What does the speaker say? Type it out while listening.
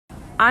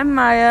I'm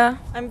Maya.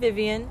 I'm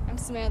Vivian. I'm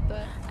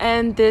Samantha.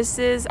 And this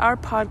is our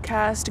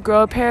podcast,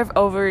 Grow a Pair of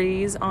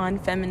Ovaries on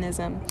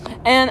Feminism.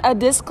 And a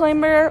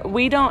disclaimer,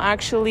 we don't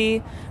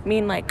actually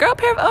mean like grow a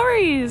pair of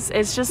ovaries.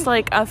 It's just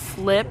like a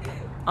flip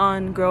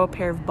on grow a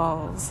pair of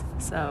balls.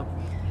 So,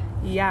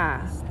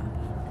 yeah.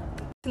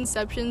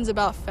 Conceptions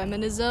about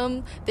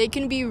feminism, they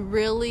can be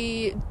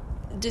really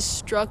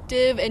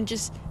destructive and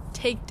just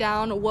take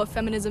down what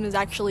feminism is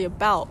actually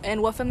about.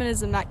 And what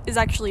feminism is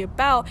actually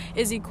about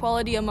is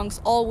equality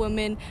amongst all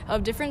women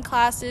of different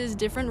classes,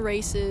 different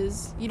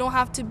races. You don't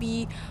have to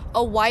be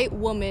a white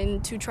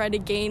woman to try to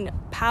gain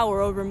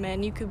power over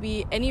men. You could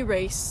be any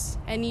race,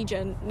 any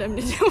gender.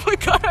 Oh my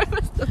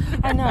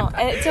god, I know.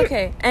 It's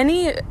okay.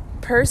 Any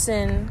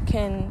person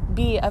can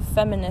be a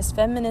feminist.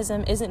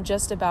 Feminism isn't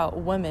just about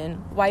women,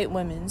 white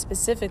women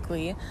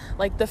specifically.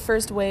 Like the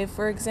first wave,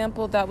 for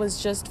example, that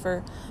was just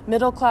for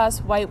middle class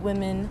white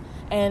women.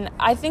 And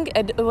I think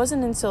it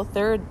wasn't until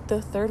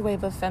the third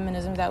wave of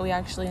feminism that we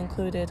actually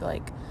included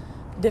like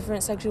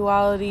different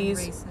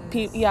sexualities,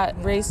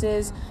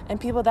 races,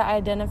 and people that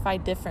identify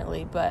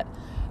differently. But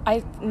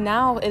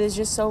now it is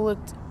just so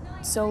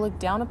looked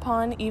down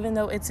upon, even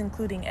though it's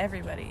including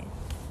everybody.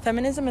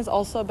 Feminism is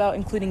also about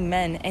including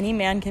men. Any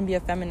man can be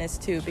a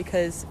feminist too,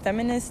 because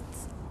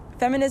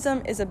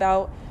feminism is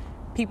about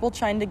people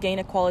trying to gain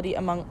equality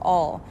among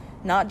all,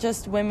 not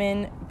just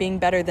women being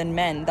better than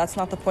men. That's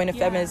not the point of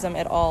feminism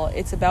at all.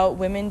 It's about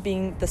women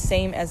being the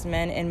same as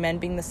men and men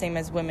being the same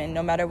as women,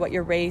 no matter what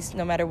your race,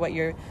 no matter what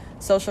your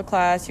social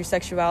class, your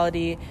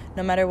sexuality,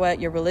 no matter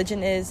what your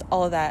religion is,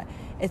 all of that.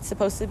 It's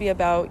supposed to be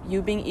about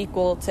you being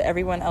equal to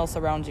everyone else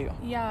around you.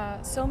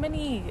 Yeah, so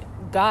many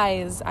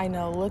guys I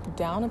know look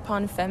down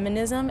upon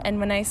feminism, and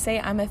when I say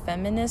I'm a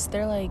feminist,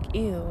 they're like,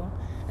 ew.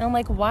 And I'm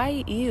like,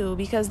 why ew?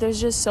 Because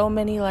there's just so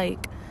many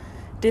like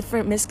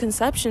different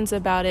misconceptions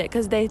about it,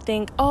 because they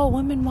think, oh,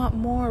 women want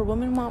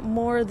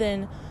more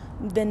than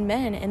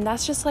men, and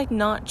that's just like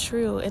not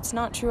true. It's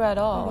not true at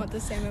all. We want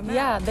the same amount.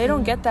 Yeah, they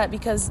don't get that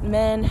because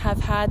men have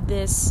had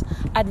this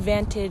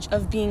advantage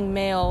of being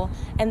male,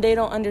 and they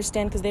don't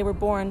understand because they were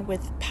born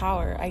with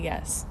power, I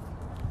guess.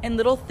 And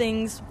little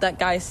things that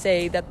guys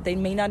say that they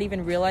may not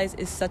even realize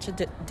is such a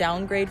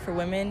downgrade for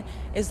women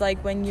is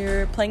like when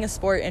you're playing a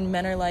sport and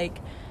men are like,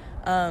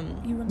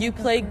 you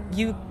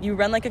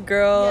run like a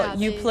girl,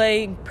 you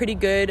play pretty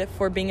good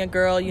for being a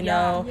girl, you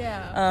know.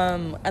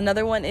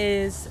 Another one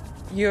is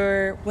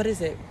what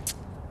is it?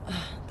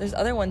 There's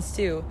other ones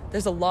too.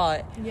 There's a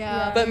lot.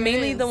 Yeah. But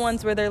mainly the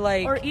ones where they're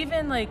like, or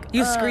even like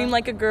you scream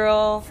like a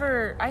girl.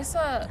 I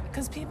saw,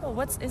 because people,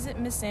 is it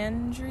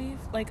misandry?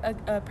 Like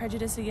a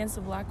prejudice against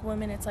a black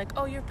woman. It's like,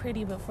 oh, you're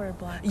pretty, but for a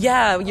black woman.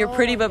 Yeah, you're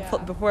pretty,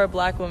 but before a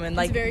black woman.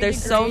 Like,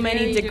 there's so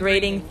many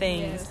degrading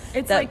things. Yes.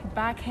 It's like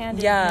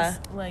backhanded. Yeah.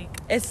 Like,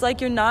 it's like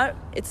you're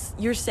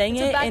saying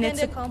it, and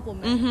it's a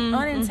compliment.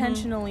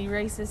 Unintentionally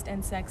racist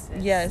and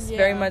sexist. Yes,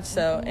 very much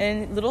so.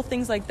 And little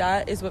things like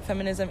that is what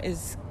feminism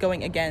is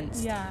going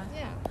against. Yeah.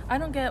 I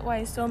don't get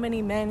why so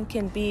many men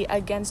can be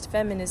against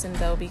feminism,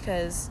 though,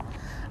 because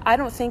I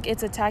don't think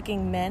it's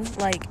attacking men,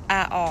 like,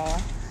 at all.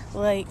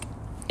 Like,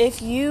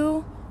 if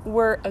you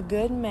were a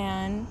good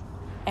man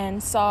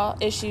and saw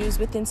issues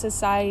within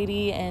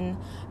society and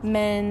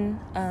men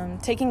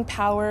taking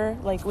power,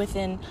 like,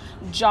 within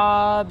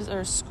jobs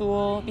or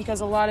school,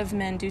 because a lot of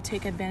men do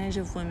take advantage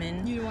of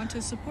women. You want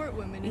to support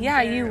women in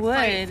you would.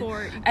 fight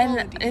for equality.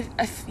 And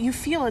if you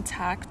feel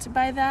attacked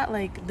by that,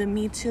 like the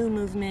Me Too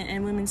movement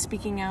and women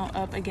speaking out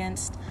up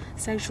against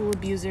sexual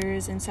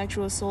abusers and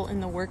sexual assault in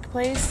the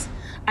workplace,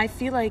 I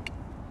feel like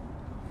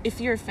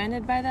if you're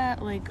offended by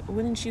that, like,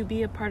 wouldn't you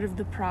be a part of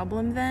the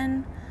problem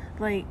then?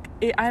 Like,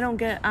 I don't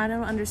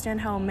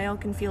understand how a male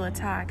can feel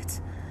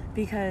attacked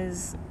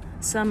because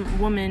some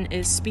woman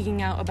is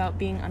speaking out about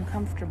being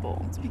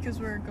uncomfortable. It's because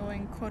we're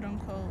going, quote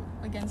unquote,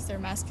 against their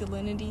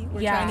masculinity.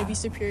 We're trying to be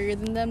superior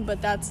than them, but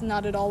that's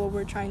not at all what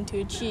we're trying to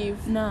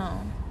achieve.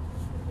 No.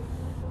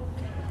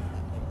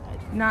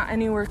 Not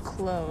anywhere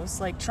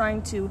close. Like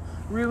trying to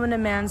ruin a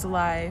man's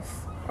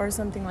life or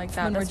something like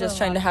that. When That's we're just what a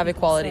trying lot to of have people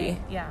equality.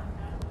 say. Yeah.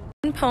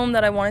 One poem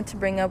that I wanted to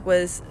bring up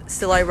was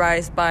Still I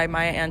Rise by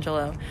Maya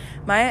Angelou.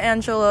 Maya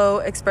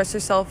Angelou expressed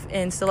herself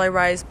in Still I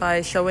Rise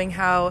by showing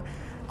how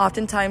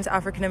oftentimes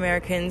African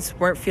Americans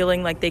weren't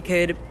feeling like they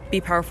could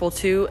be powerful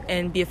too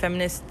and be a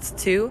feminist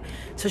too.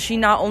 So she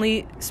not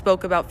only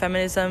spoke about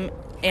feminism,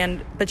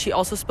 but she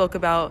also spoke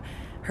about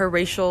her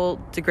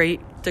racial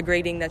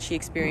degrading that she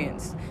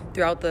experienced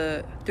throughout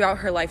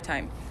her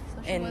lifetime.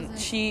 And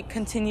she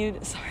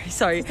continued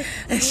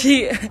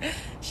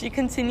she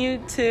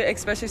continued to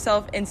express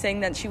herself in saying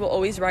that she will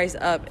always rise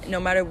up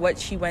no matter what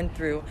she went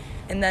through,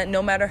 and that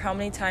no matter how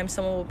many times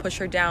someone will push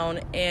her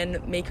down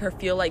and make her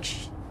feel like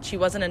she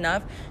wasn't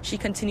enough, she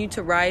continued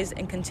to rise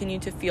and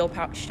continued to feel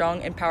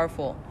strong and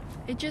powerful.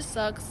 It just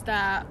sucks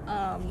that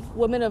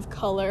women of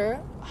color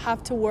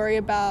have to worry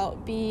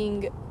about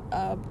being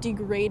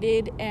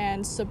degraded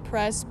and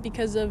suppressed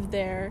because of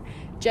their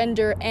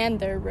gender and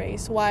their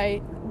race.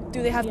 Why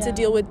do they have to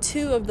deal with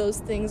two of those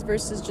things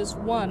versus just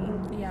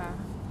one? Yeah.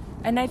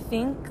 And I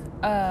think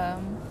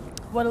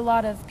what a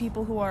lot of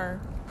people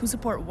who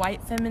support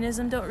white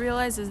feminism don't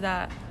realize is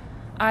that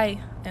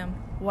I am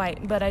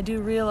white, but I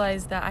do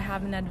realize that I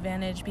have an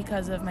advantage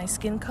because of my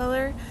skin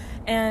color.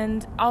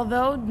 And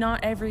although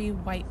not every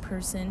white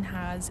person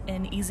has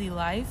an easy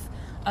life,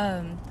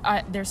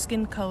 their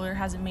skin color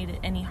hasn't made it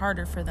any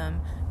harder for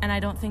them. And I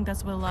don't think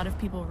that's what a lot of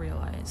people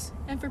realize.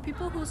 And for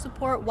people who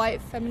support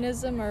white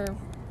feminism, or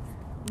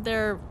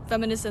they're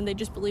feminists and they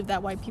just believe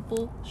that white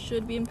people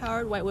should be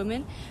empowered, white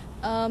women,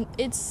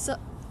 it's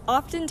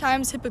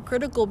oftentimes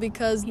hypocritical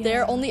because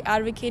they're only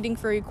advocating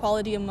for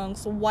equality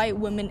amongst white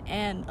women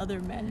and other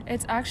men.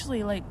 It's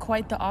actually like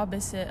quite the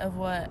opposite of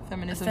what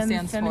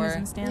feminism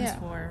stands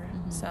for.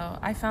 So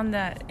I found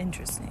that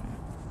interesting.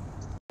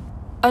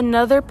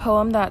 Another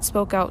poem that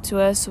spoke out to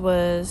us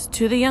was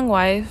To the Young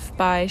Wife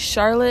by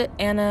Charlotte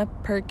Anna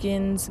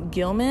Perkins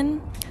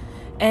Gilman.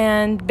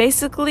 And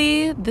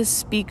basically the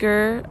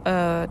speaker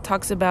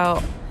talks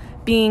about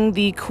being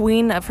the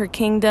queen of her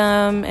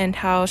kingdom and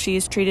how she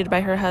is treated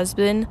by her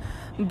husband,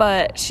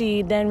 but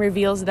she then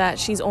reveals that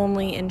she's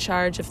only in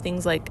charge of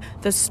things like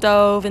the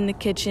stove and the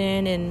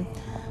kitchen and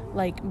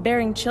like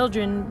bearing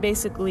children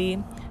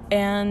basically.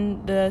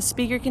 And the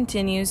speaker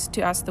continues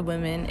to ask the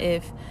women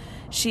if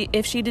she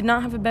did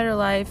not have a better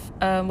life,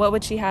 what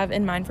would she have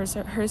in mind for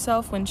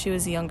herself when she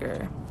was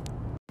younger.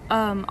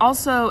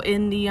 Also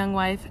in The Young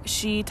Wife,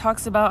 she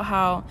talks about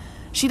how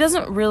she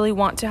doesn't really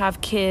want to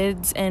have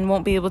kids and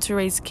won't be able to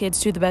raise kids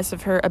to the best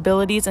of her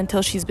abilities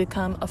until she's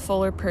become a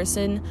fuller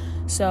person.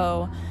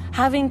 So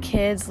having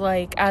kids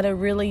like at a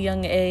really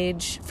young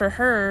age for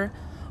her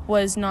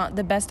was not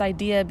the best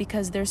idea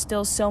because there's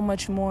still so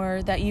much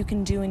more that you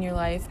can do in your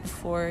life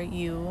before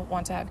you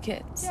want to have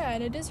kids. Yeah,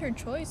 and it is her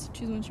choice to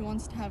choose when she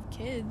wants to have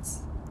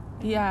kids.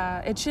 Yeah,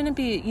 it shouldn't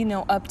be,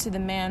 up to the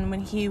man when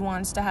he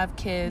wants to have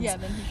kids. Yeah,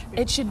 then he should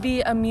be. It should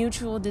be a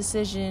mutual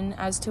decision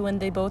as to when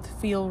they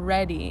both feel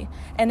ready.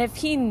 And if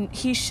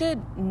he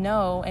should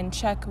know and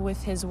check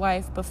with his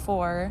wife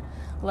before,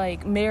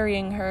 like,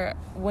 marrying her,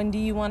 when do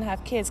you want to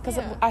have kids? Because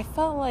I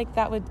felt like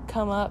that would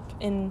come up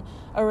in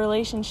a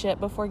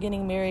relationship before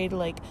getting married,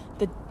 like,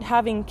 the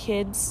having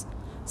kids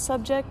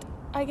subject,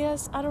 I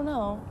guess. I don't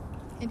know.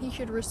 And he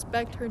should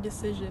respect her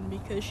decision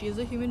because she is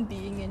a human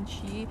being and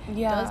she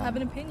does have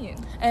an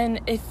opinion. And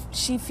if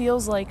she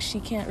feels like she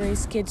can't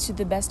raise kids to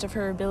the best of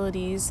her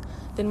abilities,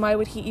 then why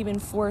would he even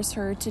force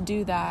her to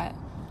do that?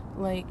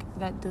 Like,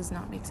 that does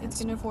not make sense.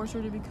 It's going to force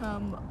her to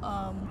become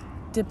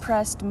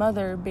depressed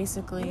mother,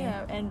 basically.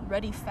 Yeah, and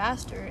ready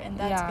faster, and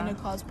that's going to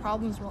cause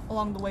problems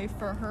along the way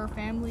for her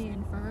family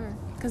and for her.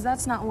 Because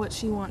that's not what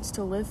she wants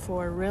to live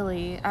for,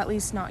 really. At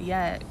least not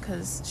yet,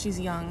 because she's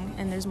young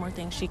and there's more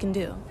things she can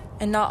do.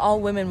 And not all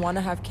women want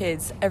to have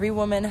kids.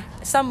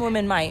 Some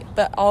women might,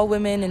 but all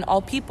women and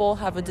all people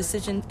have a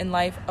decision in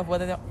life of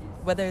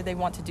whether they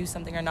want to do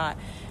something or not.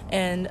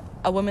 And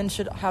a woman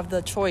should have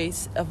the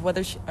choice of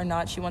whether or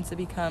not she wants to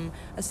become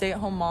a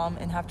stay-at-home mom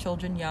and have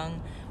children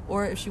young,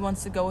 or if she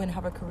wants to go and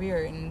have a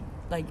career and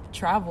like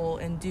travel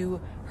and do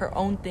her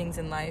own things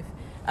in life.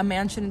 A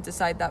man shouldn't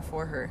decide that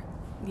for her.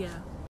 Yeah.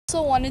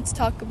 Also wanted to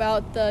talk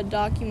about the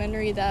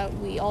documentary that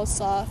we all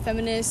saw,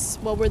 Feminists,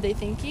 What Were They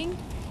Thinking?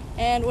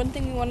 And one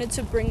thing we wanted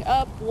to bring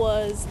up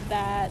was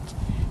that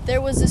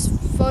there was this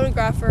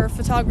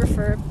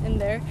photographer in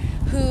there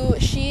who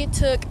she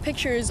took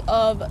pictures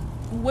of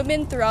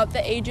women throughout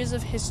the ages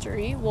of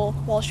history, well,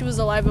 while she was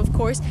alive, of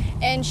course,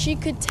 and she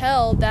could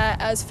tell that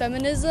as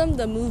feminism,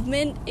 the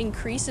movement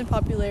increased in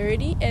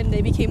popularity and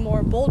they became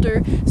more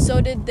bolder,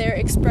 so did their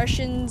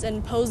expressions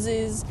and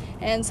poses,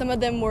 and some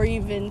of them were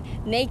even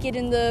naked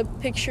in the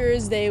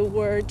pictures. They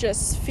were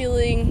just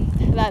feeling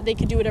that they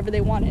could do whatever they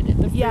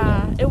wanted.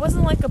 Yeah, it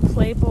wasn't like a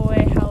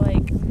Playboy, how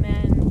like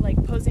men,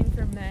 like posing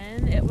for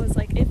men. It was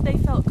like if they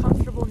felt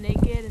comfortable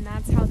naked and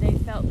that's how they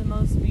felt the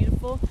most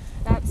beautiful,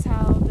 that's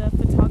how the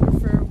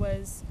photographer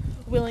was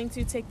willing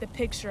to take the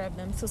picture of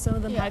them. So some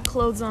of them had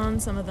clothes on,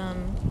 some of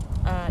them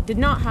did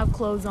not have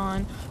clothes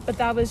on, but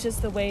that was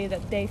just the way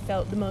that they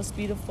felt the most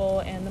beautiful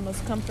and the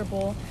most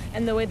comfortable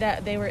and the way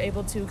that they were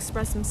able to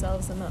express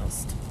themselves the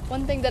most.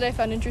 One thing that I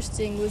found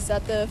interesting was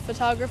that the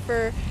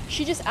photographer,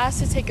 she just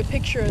asked to take a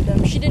picture of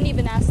them. She didn't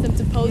even ask them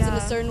to pose in a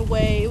certain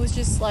way. It was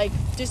just like,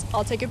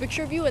 I'll take a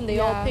picture of you, and they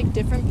all picked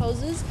different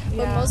poses,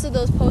 but most of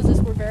those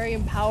poses were very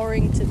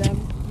empowering to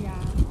them.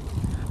 Yeah.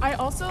 I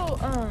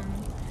also,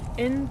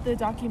 in the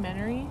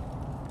documentary,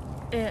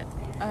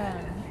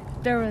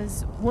 there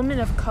was women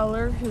of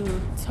color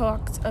who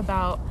talked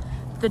about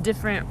the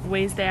different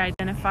ways they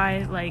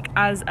identify, like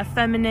as a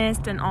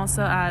feminist and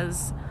also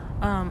as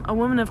a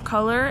woman of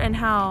color, and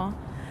how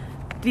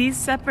these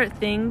separate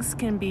things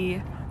can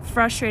be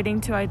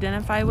frustrating to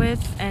identify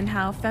with, and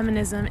how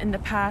feminism in the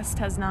past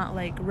has not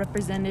like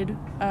represented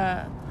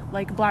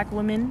like black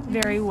women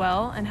very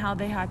well, and how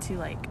they had to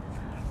like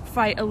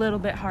fight a little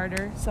bit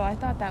harder. So I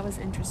thought that was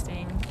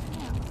interesting.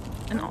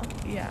 and all.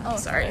 Yeah. Oh,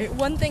 sorry.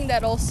 One thing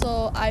that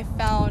also I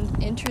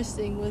found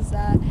interesting was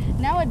that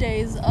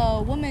nowadays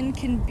a woman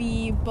can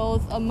be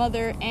both a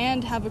mother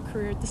and have a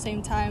career at the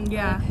same time.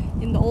 Yeah.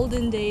 But in the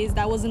olden days,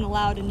 that wasn't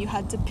allowed, and you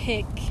had to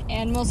pick.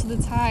 And most of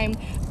the time,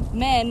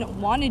 men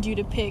wanted you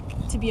to pick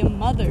to be a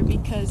mother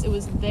because it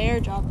was their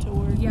job to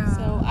work. Yeah.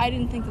 So I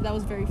didn't think that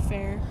was very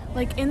fair.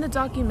 Like in the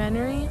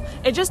documentary,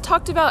 it just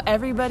talked about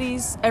every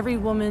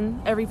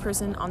woman, every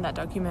person on that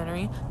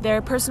documentary,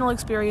 their personal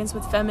experience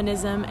with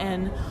feminism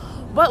and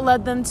what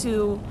led them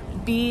to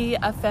be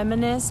a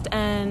feminist,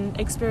 and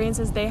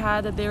experiences they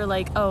had that they were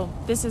like, oh,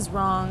 this is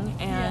wrong,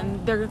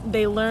 and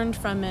they learned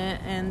from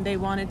it and they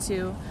wanted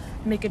to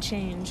make a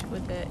change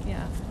with it.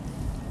 Yeah.